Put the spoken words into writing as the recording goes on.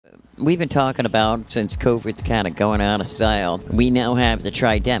we've been talking about since COVID's kind of going out of style. We now have the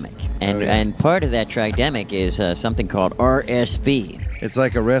tridemic. And part of that tridemic is something called RSV. It's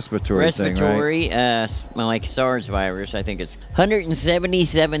like a respiratory thing, right? Like SARS virus. I think it's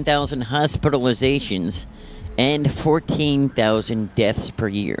 177,000 hospitalizations and 14,000 deaths per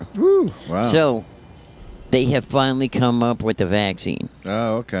year. Woo! Wow. So they have finally come up with the vaccine.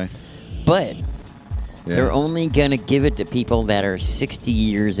 Oh, okay. But they're only going to give it to people that are 60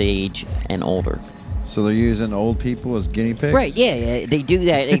 years age and older. So they're using old people as guinea pigs? Right, yeah, they do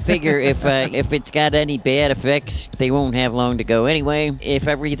that. They figure if it's got any bad effects, they won't have long to go anyway. If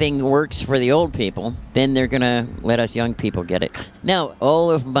everything works for the old people, then they're going to let us young people get it. Now, all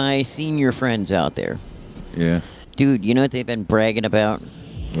of my senior friends out there. Yeah. Dude, you know what they've been bragging about?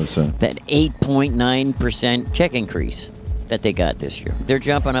 What's that? That 8.9% check increase that they got this year. They're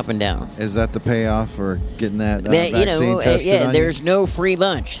jumping up and down. Is that the payoff for getting that vaccine tested on there's you? no free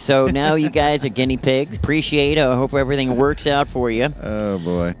lunch. So now you guys are guinea pigs. Appreciate it. I hope everything works out for you. Oh,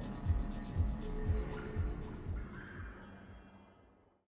 boy.